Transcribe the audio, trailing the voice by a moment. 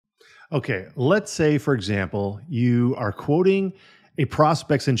Okay, let's say, for example, you are quoting a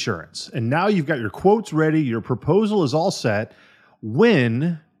prospect's insurance, and now you've got your quotes ready, your proposal is all set.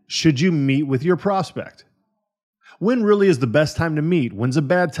 When should you meet with your prospect? When really is the best time to meet? When's a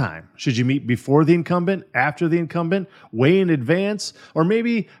bad time? Should you meet before the incumbent, after the incumbent, way in advance? Or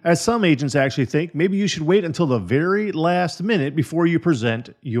maybe, as some agents actually think, maybe you should wait until the very last minute before you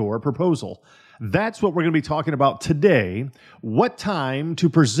present your proposal. That's what we're going to be talking about today. What time to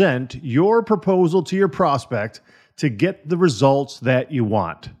present your proposal to your prospect to get the results that you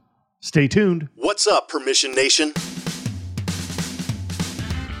want. Stay tuned. What's up, Permission Nation?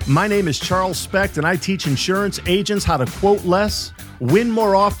 My name is Charles Specht, and I teach insurance agents how to quote less, win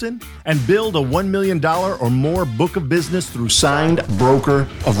more often, and build a $1 million or more book of business through signed broker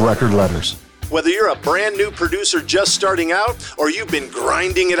of record letters. Whether you're a brand new producer just starting out or you've been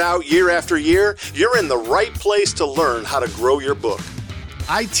grinding it out year after year, you're in the right place to learn how to grow your book.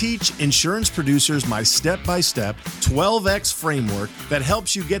 I teach insurance producers my step-by-step 12X framework that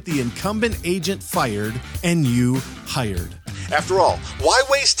helps you get the incumbent agent fired and you hired. After all, why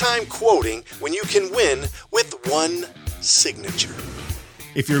waste time quoting when you can win with one signature?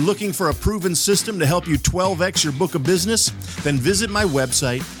 If you're looking for a proven system to help you 12X your book of business, then visit my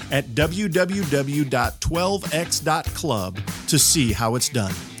website at www.12x.club to see how it's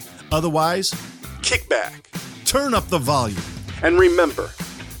done. Otherwise, kick back, turn up the volume, and remember,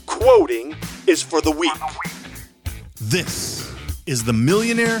 quoting is for the weak. This is the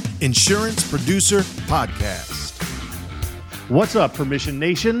Millionaire Insurance Producer Podcast. What's up, Permission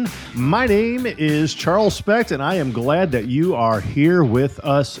Nation? My name is Charles Specht, and I am glad that you are here with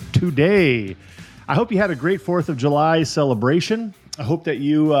us today. I hope you had a great 4th of July celebration. I hope that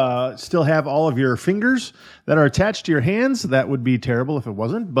you still have all of your fingers that are attached to your hands. That would be terrible if it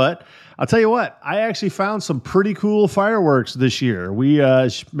wasn't, but I'll tell you what, I actually found some pretty cool fireworks this year. We,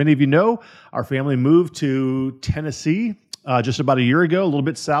 as many of you know, our family moved to Tennessee just about a year ago, a little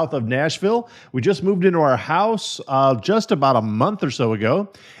bit south of Nashville. We just moved into our house just about a month or so ago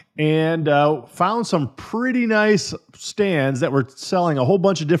and found some pretty nice stands that were selling a whole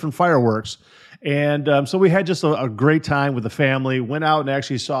bunch of different fireworks. And so we had just a great time with the family, went out and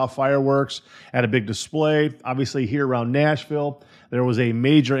actually saw fireworks at a big display. Obviously here around Nashville, there was a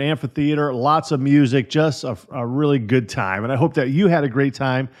major amphitheater, lots of music, just a really good time. And I hope that you had a great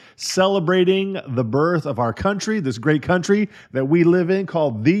time celebrating the birth of our country, this great country that we live in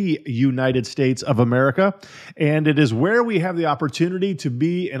called the United States of America. And it is where we have the opportunity to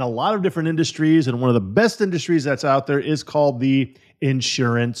be in a lot of different industries. And one of the best industries that's out there is called the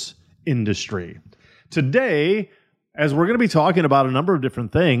insurance industry. Today, as we're going to be talking about a number of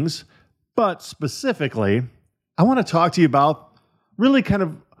different things, but specifically, I want to talk to you about really kind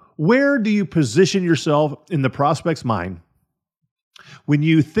of where do you position yourself in the prospect's mind when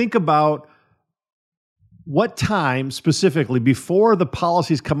you think about what time specifically before the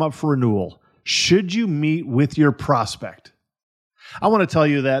policies come up for renewal should you meet with your prospect? I want to tell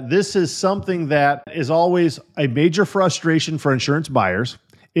you that this is something that is always a major frustration for insurance buyers.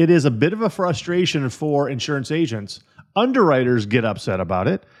 It is a bit of a frustration for insurance agents. Underwriters get upset about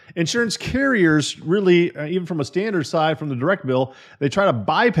it. Insurance carriers really, even from a standard side, from the direct bill, they try to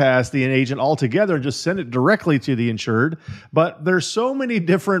bypass the agent altogether and just send it directly to the insured. But there's so many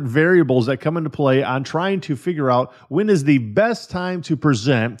different variables that come into play on trying to figure out when is the best time to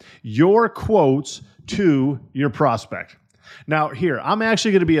present your quotes to your prospect. Now here, I'm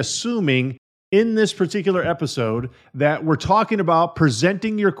actually going to be assuming in this particular episode that we're talking about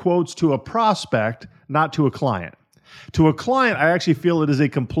presenting your quotes to a prospect, not to a client. To a client, I actually feel it is a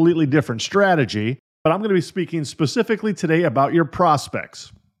completely different strategy, but I'm going to be speaking specifically today about your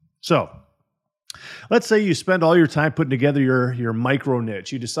prospects. So let's say you spend all your time putting together your micro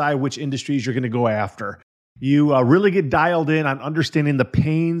niche. You decide which industries you're going to go after. You really get dialed in on understanding the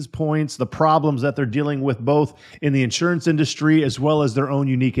pains points, the problems that they're dealing with both in the insurance industry as well as their own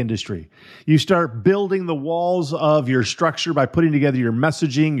unique industry. You start building the walls of your structure by putting together your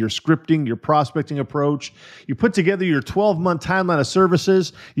messaging, your scripting, your prospecting approach. You put together your 12-month timeline of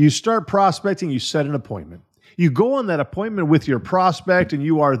services. You start prospecting. You set an appointment. You go on that appointment with your prospect and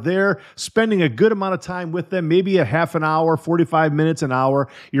you are there spending a good amount of time with them, maybe a half an hour, 45 minutes, an hour.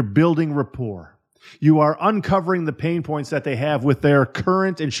 You're building rapport. You are uncovering the pain points that they have with their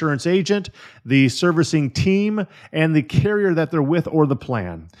current insurance agent, the servicing team, and the carrier that they're with or the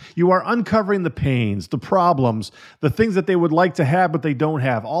plan. You are uncovering the pains, the problems, the things that they would like to have but they don't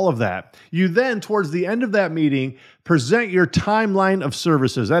have, all of that. You then, towards the end of that meeting, present your timeline of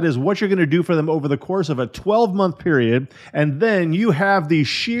services. That is what you're going to do for them over the course of a 12-month period. And then you have the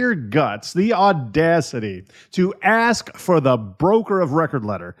sheer guts, the audacity to ask for the broker of record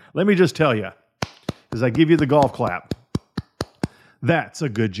letter. Let me just tell you, as I give you the golf clap, that's a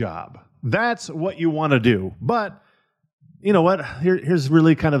good job. That's what you want to do. But you know what? Here's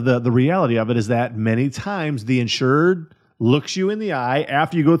really kind of the reality of it is that many times the insured looks you in the eye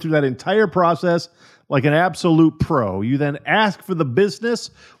after you go through that entire process like an absolute pro. You then ask for the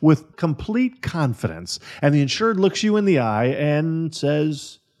business with complete confidence. And the insured looks you in the eye and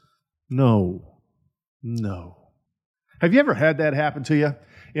says, no. Have you ever had that happen to you?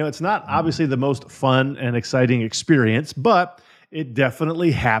 You know, it's not obviously the most fun and exciting experience, but it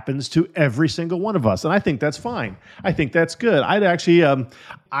definitely happens to every single one of us. And I think that's fine. I think that's good.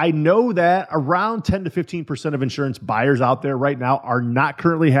 I know that around 10 to 15% of insurance buyers out there right now are not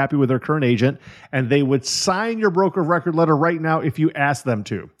currently happy with their current agent, and they would sign your broker of record letter right now if you ask them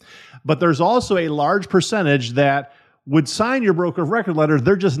to. But there's also a large percentage that would sign your broker of record letter.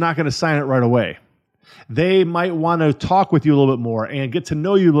 They're just not going to sign it right away. They might want to talk with you a little bit more and get to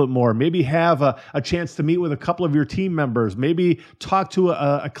know you a little bit more. Maybe have a chance to meet with a couple of your team members. Maybe talk to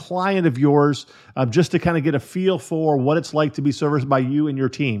a client of yours just to kind of get a feel for what it's like to be serviced by you and your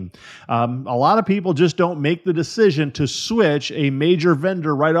team. A lot of people just don't make the decision to switch a major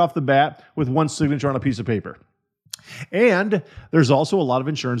vendor right off the bat with one signature on a piece of paper. And there's also a lot of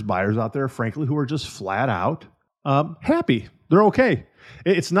insurance buyers out there, frankly, who are just flat out happy. They're okay.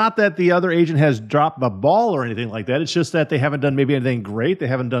 It's not that the other agent has dropped the ball or anything like that. It's just that they haven't done maybe anything great. They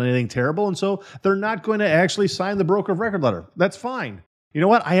haven't done anything terrible. And so they're not going to actually sign the broker of record letter. That's fine. You know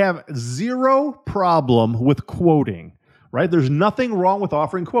what? I have zero problem with quoting, right? There's nothing wrong with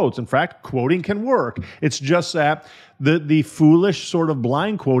offering quotes. In fact, quoting can work. It's just that the foolish sort of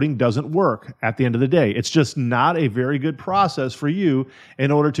blind quoting doesn't work at the end of the day. It's just not a very good process for you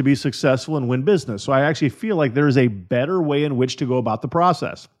in order to be successful and win business. So I actually feel like there is a better way in which to go about the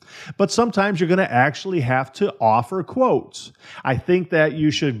process. But sometimes you're going to actually have to offer quotes. I think that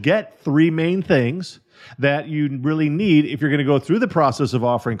you should get three main things that you really need if you're going to go through the process of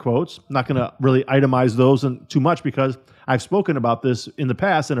offering quotes. I'm not going to really itemize those too much because I've spoken about this in the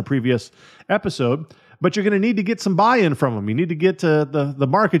past in a previous episode, but you're going to need to get some buy-in from them. You need to get to the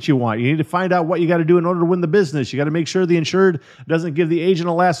market you want. You need to find out what you got to do in order to win the business. You got to make sure the insured doesn't give the agent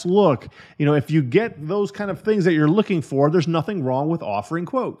a last look. You know, if you get those kind of things that you're looking for, there's nothing wrong with offering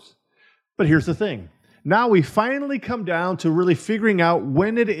quotes. But here's the thing. Now we finally come down to really figuring out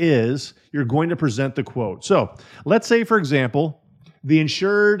when it is you're going to present the quote. So let's say, for example, the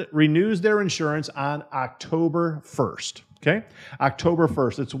insured renews their insurance on October 1st. Okay, October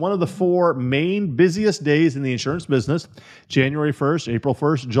 1st. It's one of the four main busiest days in the insurance business: January 1st, April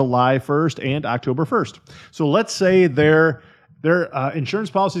 1st, July 1st, and October 1st. So let's say their insurance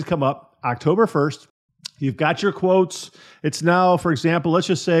policies come up October 1st. You've got your quotes. It's now, for example, let's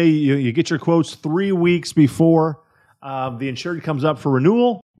just say you get your quotes 3 weeks before the insured comes up for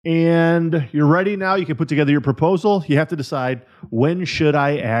renewal, and you're ready now. You can put together your proposal. You have to decide, when should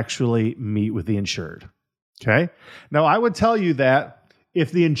I actually meet with the insured? Okay. Now, I would tell you that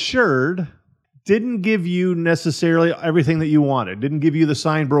if the insured didn't give you necessarily everything that you wanted, didn't give you the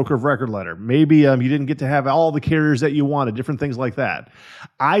signed broker of record letter, maybe you didn't get to have all the carriers that you wanted, different things like that.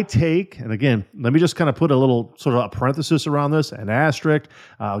 And again, let me just kind of put a little sort of a parenthesis around this, an asterisk.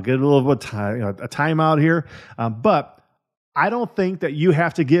 I'll get a little bit of a timeout here. But I don't think that you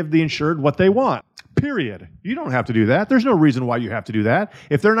have to give the insured what they want. Period. You don't have to do that. There's no reason why you have to do that.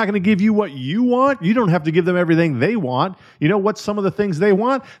 If they're not going to give you what you want, you don't have to give them everything they want. You know what some of the things they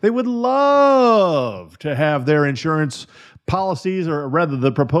want? They would love to have their insurance policies, or rather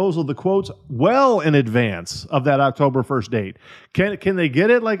the proposal, the quotes, well in advance of that October 1st date. Can they get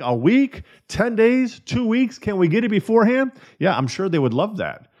it like a week, 10 days, 2 weeks? Can we get it beforehand? Yeah, I'm sure they would love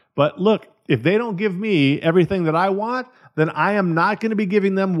that. But look, if they don't give me everything that I want, then I am not going to be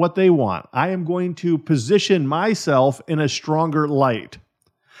giving them what they want. I am going to position myself in a stronger light.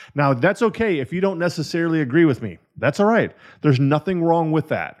 Now, that's okay if you don't necessarily agree with me. That's all right. There's nothing wrong with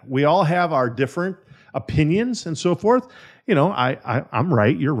that. We all have our different opinions and so forth. You know, I'm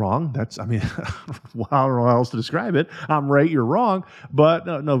right, you're wrong. I don't know how else to describe it. I'm right, you're wrong. But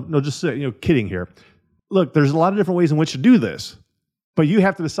no, just kidding here. Look, there's a lot of different ways in which to do this. But you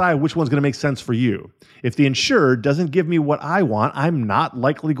have to decide which one's going to make sense for you. If the insured doesn't give me what I want, I'm not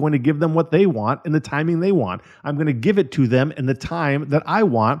likely going to give them what they want in the timing they want. I'm going to give it to them in the time that I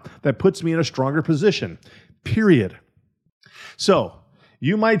want that puts me in a stronger position, period. So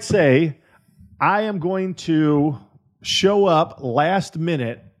you might say, I am going to show up last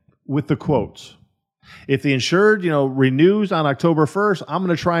minute with the quotes. If the insured, renews on October 1st, I'm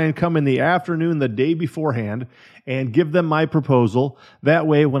going to try and come in the afternoon, the day beforehand, and give them my proposal. That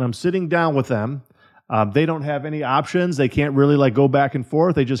way, when I'm sitting down with them, they don't have any options. They can't really go back and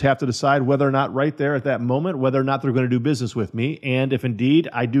forth. They just have to decide whether or not right there at that moment, whether or not they're going to do business with me. And if indeed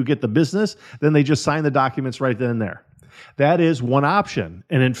I do get the business, then they just sign the documents right then and there. That is one option.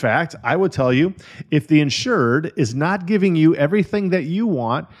 And in fact, I would tell you, if the insured is not giving you everything that you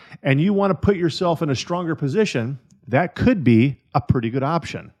want and you want to put yourself in a stronger position, that could be a pretty good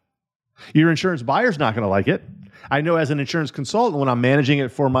option. Your insurance buyer's not going to like it. I know as an insurance consultant, when I'm managing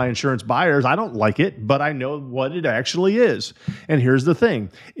it for my insurance buyers, I don't like it, but I know what it actually is. And here's the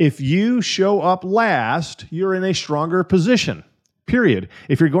thing. If you show up last, you're in a stronger position. Period.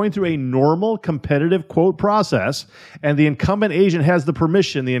 If you're going through a normal competitive quote process and the incumbent agent has the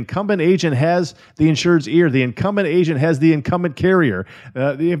permission, the incumbent agent has the insured's ear, the incumbent agent has the incumbent carrier,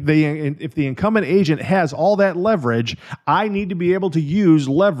 if the incumbent agent has all that leverage, I need to be able to use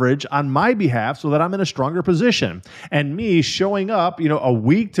leverage on my behalf so that I'm in a stronger position. And me showing up, a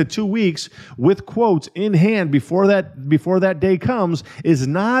week to 2 weeks with quotes in hand before that day comes is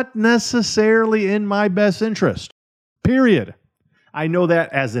not necessarily in my best interest. Period. I know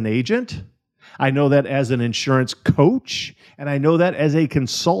that as an agent, I know that as an insurance coach, and I know that as a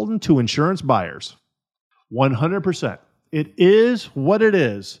consultant to insurance buyers. 100%. It is what it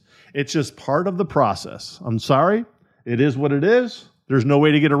is. It's just part of the process. I'm sorry. It is what it is. There's no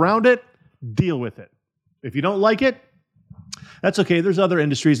way to get around it. Deal with it. If you don't like it, that's okay. There's other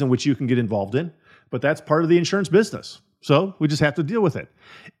industries in which you can get involved in, but that's part of the insurance business. So we just have to deal with it.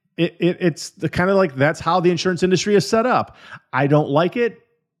 It's the kind of that's how the insurance industry is set up. I don't like it.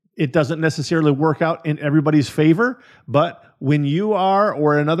 It doesn't necessarily work out in everybody's favor, but when you are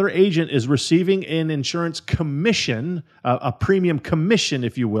or another agent is receiving an insurance commission, a premium commission,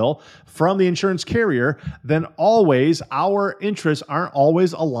 if you will, from the insurance carrier, then always our interests aren't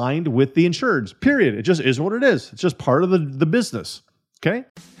always aligned with the insured's, period. It just is what it is. It's just part of the business, okay?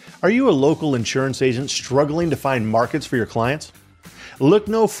 Are you a local insurance agent struggling to find markets for your clients? Look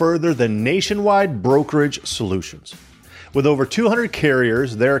no further than Nationwide Brokerage Solutions. With over 200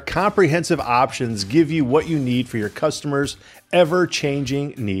 carriers, their comprehensive options give you what you need for your customers'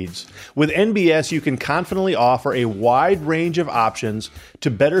 ever-changing needs. With NBS, you can confidently offer a wide range of options to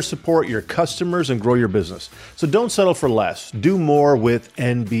better support your customers and grow your business. So don't settle for less. Do more with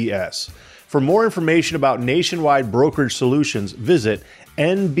NBS. For more information about Nationwide Brokerage Solutions, visit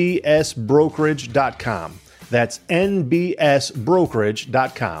nbsbrokerage.com. That's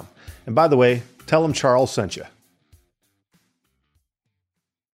nbsbrokerage.com. And by the way, tell them Charles sent you.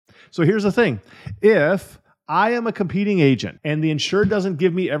 So here's the thing. If I am a competing agent and the insured doesn't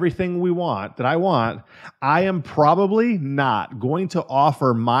give me everything I am probably not going to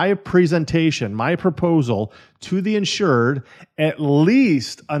offer my presentation, my proposal to the insured at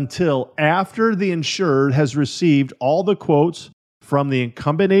least until after the insured has received all the quotes from the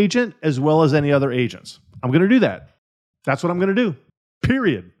incumbent agent as well as any other agents. I'm going to do that. That's what I'm going to do.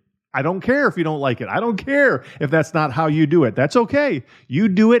 Period. I don't care if you don't like it. I don't care if that's not how you do it. That's okay. You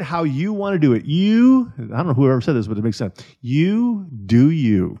do it how you want to do it. I don't know who ever said this, but it makes sense. You do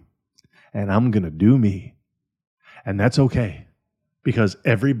you, and I'm going to do me. And that's okay because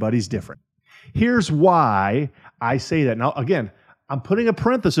everybody's different. Here's why I say that. Now, again, I'm putting a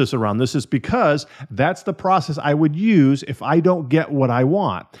parenthesis around this is because that's the process I would use if I don't get what I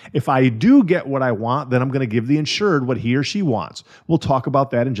want. If I do get what I want, then I'm going to give the insured what he or she wants. We'll talk about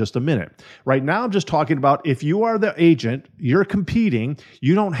that in just a minute. Right now, I'm just talking about if you are the agent, you're competing,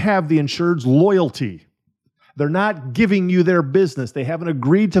 you don't have the insured's loyalty. They're not giving you their business. They haven't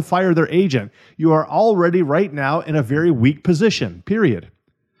agreed to fire their agent. You are already right now in a very weak position, period.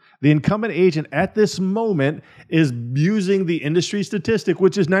 The incumbent agent at this moment is using the industry statistic,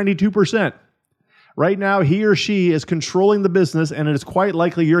 which is 92%. Right now, he or she is controlling the business, and it is quite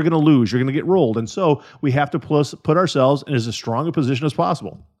likely you're going to lose. You're going to get rolled. And so we have to put ourselves in as strong a position as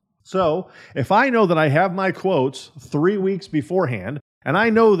possible. So if I know that I have my quotes 3 weeks beforehand, and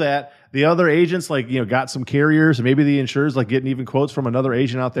I know that the other agents got some carriers, and maybe the insurers getting even quotes from another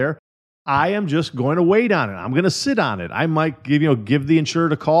agent out there, I am just going to wait on it. I'm going to sit on it. I might give the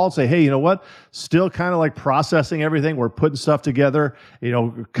insured a call and say, hey, you know what? Still kind of like processing everything. We're putting stuff together,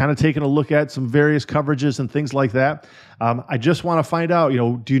 kind of taking a look at some various coverages and things like that. I just want to find out,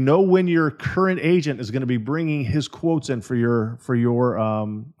 do you know when your current agent is going to be bringing his quotes in for you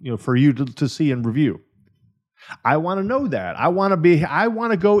to see and review? I want to know that. I want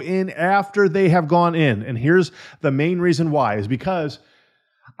to go in after they have gone in. And here's the main reason why is because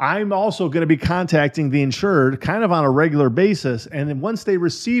I'm also going to be contacting the insured kind of on a regular basis. And then once they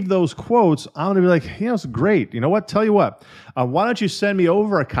receive those quotes, I'm going to be like, it's great. You know what? Tell you what, why don't you send me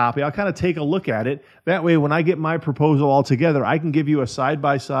over a copy? I'll kind of take a look at it. That way, when I get my proposal all together, I can give you a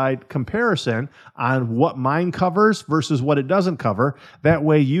side-by-side comparison on what mine covers versus what it doesn't cover. That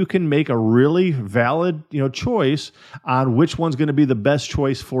way, you can make a really valid, choice on which one's going to be the best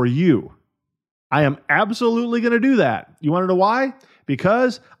choice for you. I am absolutely going to do that. You want to know why?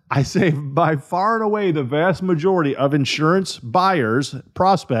 Because I say by far and away the vast majority of insurance buyers,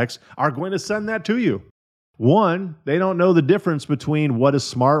 prospects, are going to send that to you. One, they don't know the difference between what is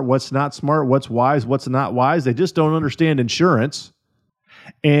smart, what's not smart, what's wise, what's not wise. They just don't understand insurance.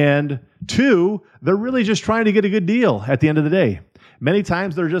 And two, they're really just trying to get a good deal at the end of the day. Many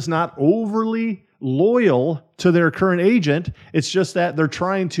times they're just not overly loyal to their current agent. It's just that they're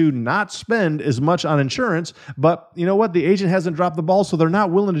trying to not spend as much on insurance, but you know what? The agent hasn't dropped the ball, so they're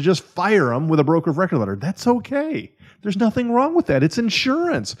not willing to just fire them with a broker of record letter. That's okay. There's nothing wrong with that. It's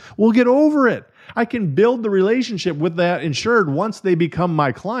insurance. We'll get over it. I can build the relationship with that insured once they become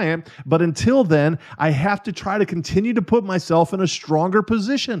my client, but until then, I have to try to continue to put myself in a stronger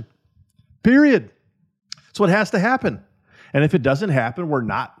position. Period. That's what has to happen. And if it doesn't happen, we're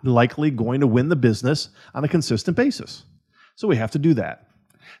not likely going to win the business on a consistent basis. So we have to do that.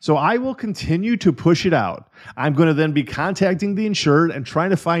 So I will continue to push it out. I'm going to then be contacting the insured and trying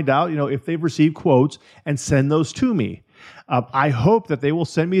to find out, if they've received quotes and send those to me. I hope that they will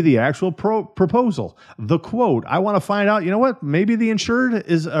send me the actual proposal, the quote. I want to find out, maybe the insured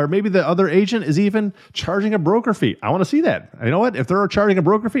is, or maybe the other agent is even charging a broker fee. I want to see that. You know what? If they're charging a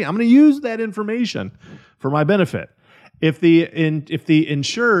broker fee, I'm going to use that information for my benefit. If the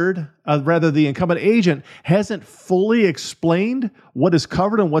insured, the incumbent agent, hasn't fully explained what is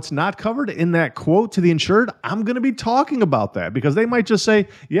covered and what's not covered in that quote to the insured, I'm going to be talking about that because they might just say,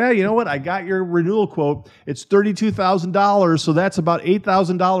 yeah, you know what? I got your renewal quote. It's $32,000, so that's about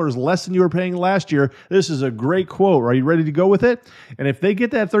 $8,000 less than you were paying last year. This is a great quote. Are you ready to go with it? And if they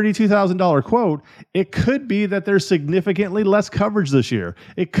get that $32,000 quote, it could be that there's significantly less coverage this year.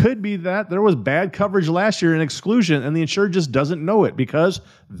 It could be that there was bad coverage last year in exclusion and the insured just doesn't know it because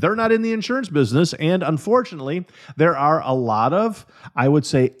they're not in the insurance business. And unfortunately, there are a lot of, I would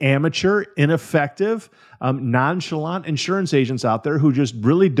say, amateur, ineffective, nonchalant insurance agents out there who just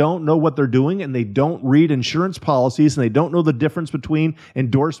really don't know what they're doing and they don't read insurance policies and they don't know the difference between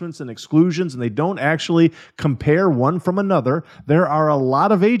endorsements and exclusions and they don't actually compare one from another. There are a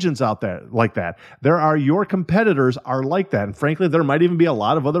lot of agents out there like that. Your competitors are like that. And frankly, there might even be a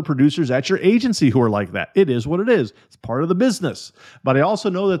lot of other producers at your agency who are like that. It is what it is. It's part of the business. But I also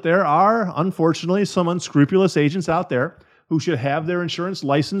know that there are, unfortunately, some unscrupulous agents out there who should have their insurance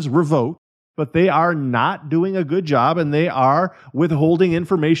license revoked, but they are not doing a good job and they are withholding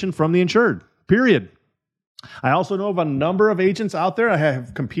information from the insured, period. I also know of a number of agents out there. I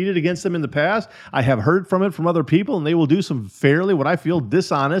have competed against them in the past. I have heard from it from other people, and they will do some fairly, what I feel,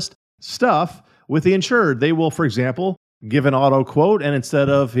 dishonest stuff with the insured. They will, for example, give an auto quote, and instead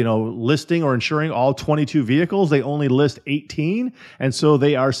of listing or insuring all 22 vehicles, they only list 18, and so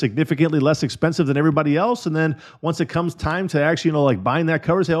they are significantly less expensive than everybody else. And then once it comes time to actually buying that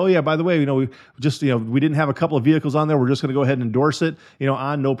cover, say, oh yeah, by the way, we didn't have a couple of vehicles on there. We're just going to go ahead and endorse it,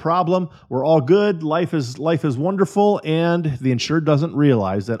 on no problem. We're all good. Life is wonderful, and the insured doesn't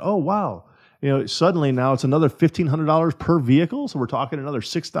realize that. Oh wow. Suddenly now it's another $1,500 per vehicle. So we're talking another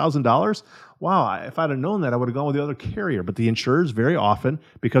 $6,000. Wow. If I'd have known that, I would have gone with the other carrier. But the insurers very often,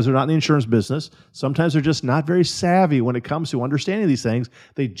 because they're not in the insurance business, sometimes they're just not very savvy when it comes to understanding these things.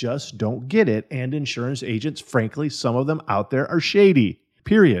 They just don't get it. And insurance agents, frankly, some of them out there are shady.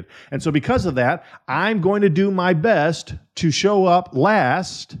 Period. And so because of that, I'm going to do my best to show up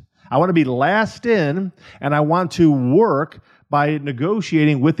last. I want to be last in, and I want to work by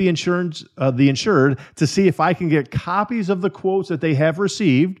negotiating with the insured to see if I can get copies of the quotes that they have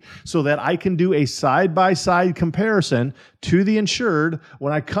received so that I can do a side-by-side comparison to the insured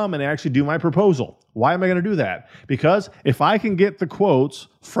when I come and actually do my proposal. Why am I going to do that? Because if I can get the quotes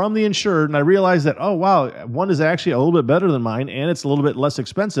from the insured and I realize that, oh, wow, one is actually a little bit better than mine and it's a little bit less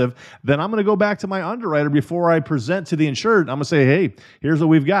expensive, then I'm going to go back to my underwriter before I present to the insured. I'm going to say, hey, here's what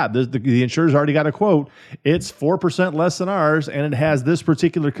we've got. The insured's already got a quote. It's 4% less than ours and it has this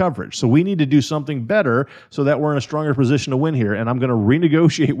particular coverage. So we need to do something better so that we're in a stronger position to win here. And I'm going to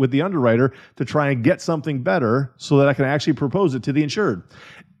renegotiate with the underwriter to try and get something better so that I can actually propose it to the insured.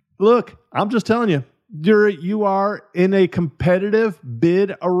 Look, I'm just telling you, you are in a competitive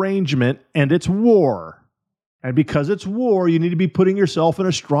bid arrangement and it's war. And because it's war, you need to be putting yourself in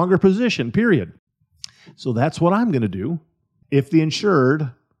a stronger position, period. So that's what I'm going to do if the insured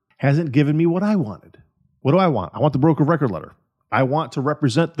hasn't given me what I wanted. What do I want? I want the broker of record letter. I want to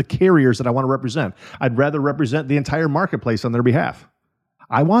represent the carriers that I want to represent. I'd rather represent the entire marketplace on their behalf.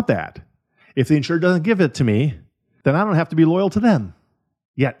 I want that. If the insured doesn't give it to me, then I don't have to be loyal to them.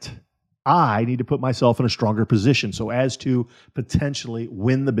 Yet, I need to put myself in a stronger position so as to potentially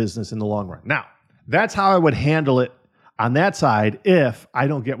win the business in the long run. Now, that's how I would handle it on that side if I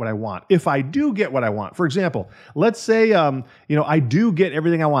don't get what I want. If I do get what I want, for example, let's say I do get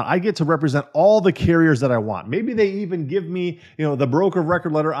everything I want. I get to represent all the carriers that I want. Maybe they even give me the broker of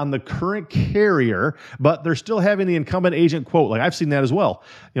record letter on the current carrier, but they're still having the incumbent agent quote. Like I've seen that as well.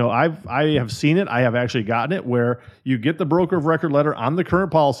 I have seen it. I have actually gotten it where you get the broker of record letter on the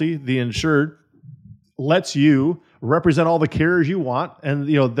current policy. The insured lets you represent all the carriers you want. And,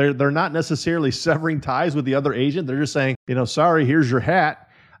 they're not necessarily severing ties with the other agent. They're just saying, sorry, here's your hat.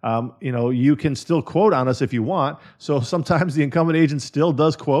 You can still quote on us if you want. So sometimes the incumbent agent still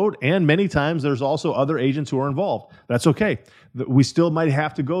does quote, and many times there's also other agents who are involved. That's okay. We still might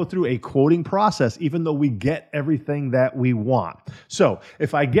have to go through a quoting process, even though we get everything that we want. So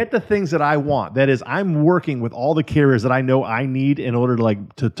if I get the things that I want, that is, I'm working with all the carriers that I know I need in order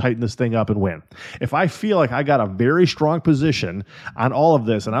to tighten this thing up and win. If I feel like I got a very strong position on all of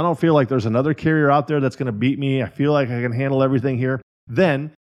this, and I don't feel like there's another carrier out there that's going to beat me, I feel like I can handle everything here,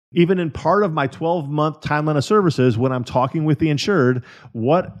 then even in part of my 12-month timeline of services, when I'm talking with the insured,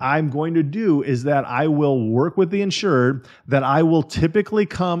 what I'm going to do is that I will work with the insured, that I will typically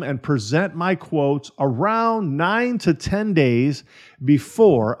come and present my quotes around 9 to 10 days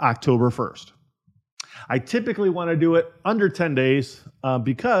before October 1st. I typically want to do it under 10 days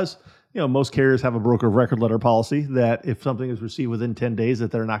because most carriers have a broker of record letter policy that if something is received within 10 days that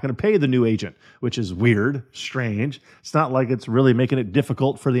they're not going to pay the new agent, which is weird, strange. It's not like it's really making it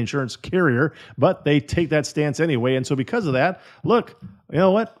difficult for the insurance carrier, but they take that stance anyway. And so because of that, look, you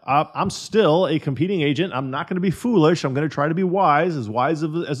know what? I'm still a competing agent. I'm not going to be foolish. I'm going to try to be wise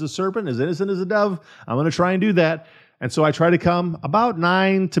as a serpent, as innocent as a dove. I'm going to try and do that. And so I try to come about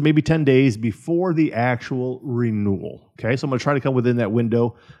 9 to maybe 10 days before the actual renewal. Okay, so I'm going to try to come within that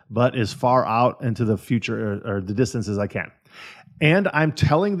window, but as far out into the future or the distance as I can. And I'm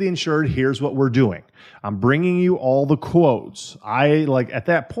telling the insured, here's what we're doing. I'm bringing you all the quotes. At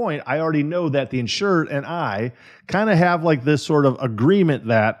that point, I already know that the insured and I kind of have this sort of agreement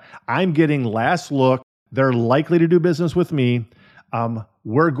that I'm getting last look. They're likely to do business with me.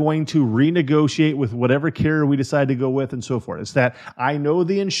 We're going to renegotiate with whatever carrier we decide to go with and so forth. It's that I know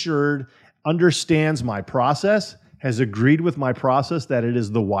the insured understands my process, has agreed with my process that it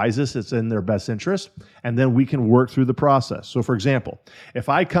is the wisest, it's in their best interest, and then we can work through the process. So for example, if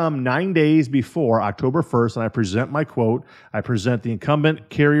I come 9 days before October 1st and I present my quote, I present the incumbent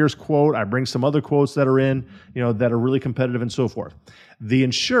carrier's quote, I bring some other quotes that are in, that are really competitive and so forth. The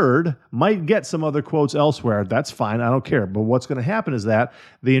insured might get some other quotes elsewhere. That's fine. I don't care. But what's going to happen is that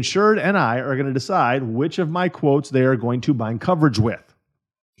the insured and I are going to decide which of my quotes they are going to bind coverage with.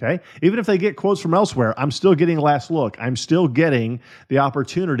 Okay? Even if they get quotes from elsewhere, I'm still getting last look. I'm still getting the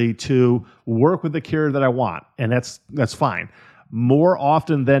opportunity to work with the carrier that I want. And that's fine. More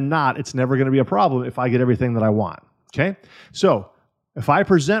often than not, it's never going to be a problem if I get everything that I want. Okay? So if I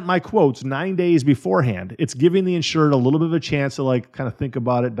present my quotes 9 days beforehand, it's giving the insured a little bit of a chance to kind of think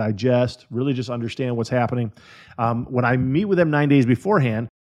about it, digest, really just understand what's happening. When I meet with them 9 days beforehand,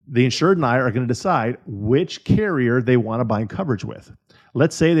 the insured and I are going to decide which carrier they want to bind coverage with.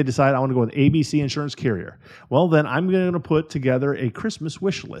 Let's say they decide I want to go with ABC Insurance Carrier. Well, then I'm going to put together a Christmas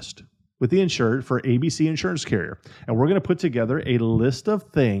wish list with the insured for ABC Insurance Carrier. And we're going to put together a list of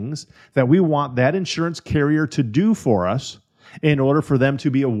things that we want that insurance carrier to do for us in order for them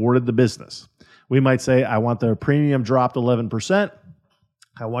to be awarded the business. We might say, I want the premium dropped 11%.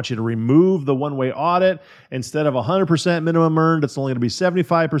 I want you to remove the one-way audit. Instead of 100% minimum earned, it's only going to be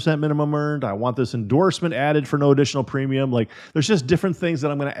 75% minimum earned. I want this endorsement added for no additional premium. There's just different things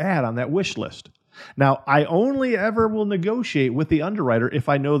that I'm going to add on that wish list. Now, I only ever will negotiate with the underwriter if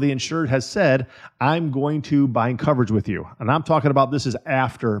I know the insured has said, I'm going to bind coverage with you. And I'm talking about this is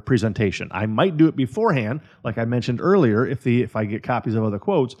after presentation. I might do it beforehand, like I mentioned earlier, if I get copies of other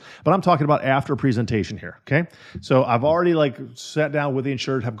quotes, but I'm talking about after presentation here, okay? So I've already sat down with the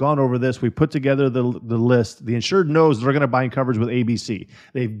insured, have gone over this. We put together the list. The insured knows they're going to bind coverage with ABC.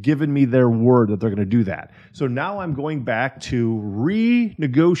 They've given me their word that they're going to do that. So now I'm going back to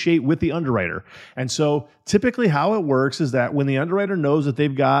renegotiate with the underwriter. And so typically how it works is that when the underwriter knows that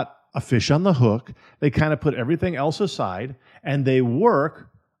they've got a fish on the hook, they kind of put everything else aside and they work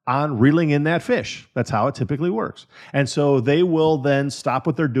on reeling in that fish. That's how it typically works. And so they will then stop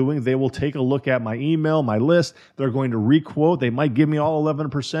what they're doing. They will take a look at my email, my list. They're going to requote. They might give me all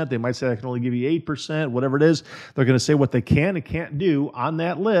 11%. They might say I can only give you 8%, whatever it is. They're going to say what they can and can't do on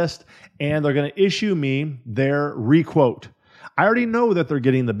that list, and they're going to issue me their requote. I already know that they're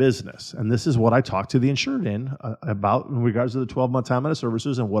getting the business, and this is what I talk to the insured about in regards to the 12-month time out of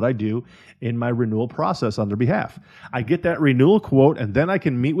services and what I do in my renewal process on their behalf. I get that renewal quote, and then I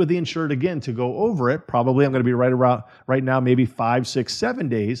can meet with the insured again to go over it. Probably I'm going to be right now, maybe 5, 6, 7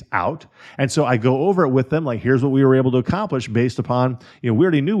 days out, and so I go over it with them. Like, here's what we were able to accomplish based upon, we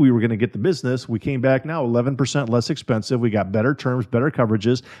already knew we were going to get the business. We came back now 11% less expensive. We got better terms, better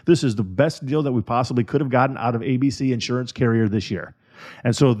coverages. This is the best deal that we possibly could have gotten out of ABC Insurance Carrier this year.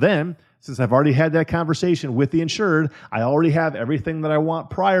 And so then, since I've already had that conversation with the insured, I already have everything that I want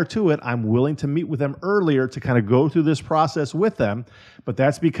prior to it. I'm willing to meet with them earlier to kind of go through this process with them, but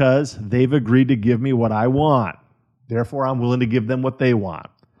that's because they've agreed to give me what I want. Therefore, I'm willing to give them what they want.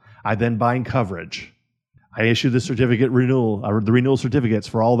 I then bind coverage. I issue the certificate renewal, or the renewal certificates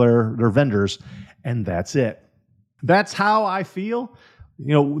for all their vendors, and that's it. That's how I feel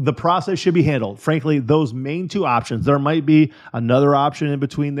the process should be handled. Frankly, those main two options, there might be another option in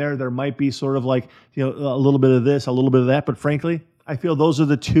between there. There might be sort of a little bit of this, a little bit of that. But frankly, I feel those are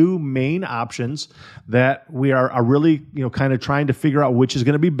the two main options that we are really, kind of trying to figure out which is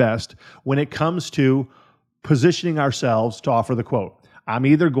going to be best when it comes to positioning ourselves to offer the quote. I'm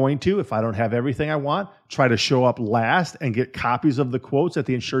either going to, if I don't have everything I want, try to show up last and get copies of the quotes that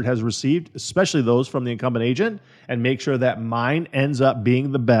the insured has received, especially those from the incumbent agent, and make sure that mine ends up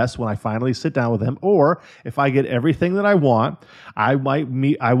being the best when I finally sit down with him. Or if I get everything that I want, I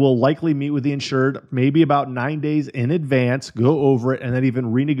will likely meet with the insured maybe about 9 days in advance, go over it, and then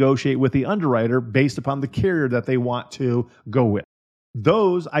even renegotiate with the underwriter based upon the carrier that they want to go with.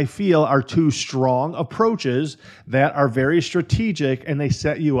 Those, I feel, are two strong approaches that are very strategic, and they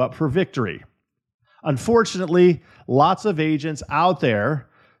set you up for victory. Unfortunately, lots of agents out there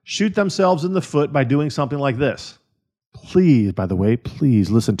shoot themselves in the foot by doing something like this. Please, by the way, please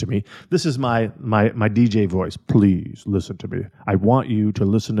listen to me. This is my DJ voice. Please listen to me. I want you to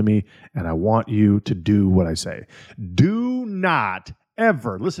listen to me, and I want you to do what I say. Do not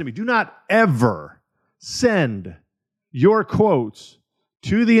ever, listen to me, do not ever send your quotes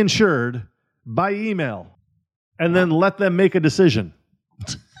to the insured by email and then let them make a decision.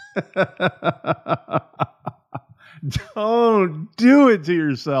 Don't do it to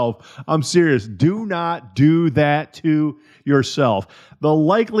yourself. I'm serious. Do not do that to yourself. The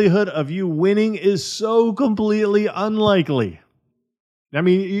likelihood of you winning is so completely unlikely. I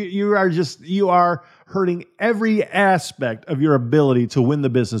mean, you are hurting every aspect of your ability to win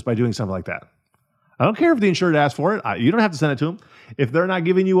the business by doing something like that. I don't care if the insured asks for it. You don't have to send it to them. If they're not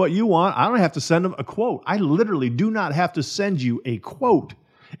giving you what you want, I don't have to send them a quote. I literally do not have to send you a quote.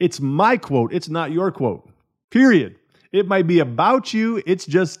 It's my quote. It's not your quote. Period. It might be about you. It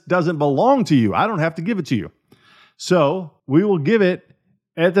just doesn't belong to you. I don't have to give it to you. So we will give it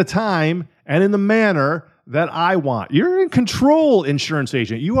at the time and in the manner that I want. You're in control, insurance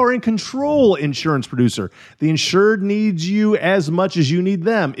agent. You are in control, insurance producer. The insured needs you as much as you need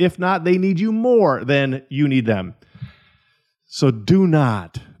them. If not, they need you more than you need them. So do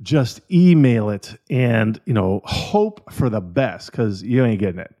not just email it and, hope for the best, because you ain't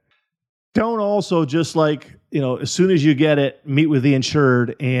getting it. Don't also just as soon as you get it, meet with the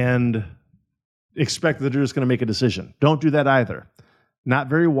insured and expect that they're just going to make a decision. Don't do that either. Not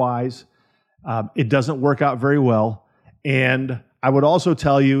very wise. It doesn't work out very well. And I would also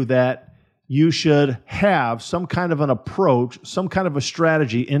tell you that you should have some kind of an approach, some kind of a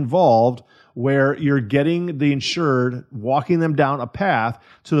strategy involved where you're getting the insured, walking them down a path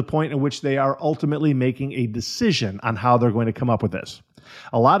to the point in which they are ultimately making a decision on how they're going to come up with this.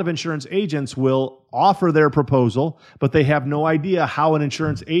 A lot of insurance agents will offer their proposal, but they have no idea how an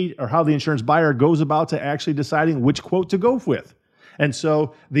insurance agent or how the insurance buyer goes about to actually deciding which quote to go with. And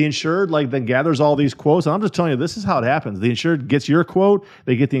so the insured then gathers all these quotes. And I'm just telling you, this is how it happens. The insured gets your quote.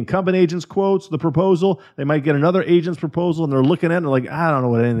 They get the incumbent agent's quotes, the proposal. They might get another agent's proposal, and they're looking at it and they're like, I don't know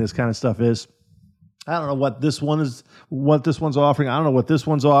what any of this kind of stuff is. I don't know what this one's offering. I don't know what this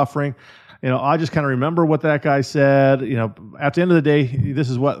one's offering. I just kind of remember what that guy said. At the end of the day, this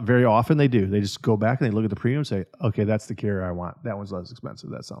is what very often they do. They just go back and they look at the premium and say, okay, that's the carrier I want. That one's less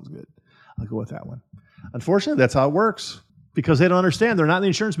expensive. That sounds good. I'll go with that one. Unfortunately, that's how it works because they don't understand. They're not in the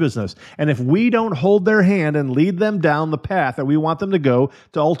insurance business. And if we don't hold their hand and lead them down the path that we want them to go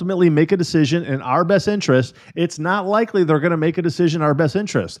to ultimately make a decision in our best interest, it's not likely they're going to make a decision in our best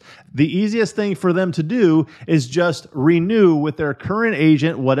interest. The easiest thing for them to do is just renew with their current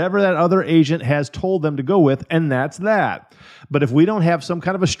agent, whatever that other agent has told them to go with, and that's that. But if we don't have some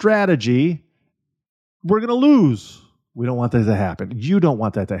kind of a strategy, we're going to lose. We don't want that to happen. You don't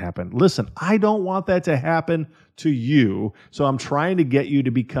want that to happen. Listen, I don't want that to happen to you. So I'm trying to get you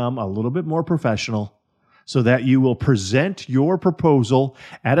to become a little bit more professional so that you will present your proposal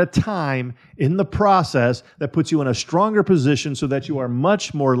at a time in the process that puts you in a stronger position so that you are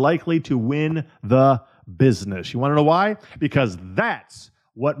much more likely to win the business. You want to know why? Because that's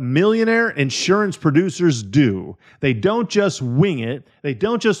what millionaire insurance producers do. They don't just wing it. They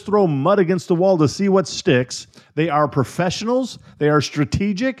don't just throw mud against the wall to see what sticks. They are professionals. They are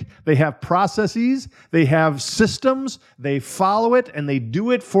strategic. They have processes. They have systems. They follow it, and they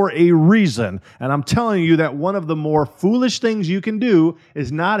do it for a reason. And I'm telling you that one of the more foolish things you can do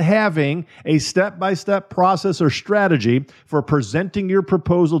is not having a step-by-step process or strategy for presenting your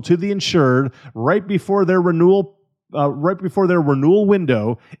proposal to the insured right before their renewal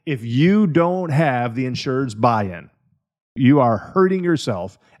window if you don't have the insured's buy-in. You are hurting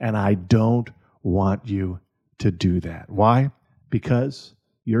yourself, and I don't want you to do that. Why? Because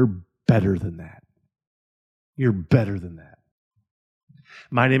you're better than that. You're better than that.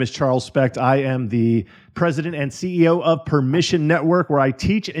 My name is Charles Specht. I am the president and CEO of Permission Network, where I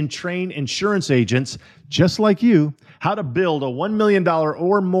teach and train insurance agents just like you how to build a $1 million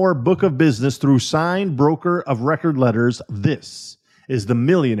or more book of business through signed broker of record letters. This is the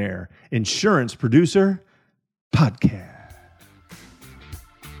Millionaire Insurance Producer Podcast.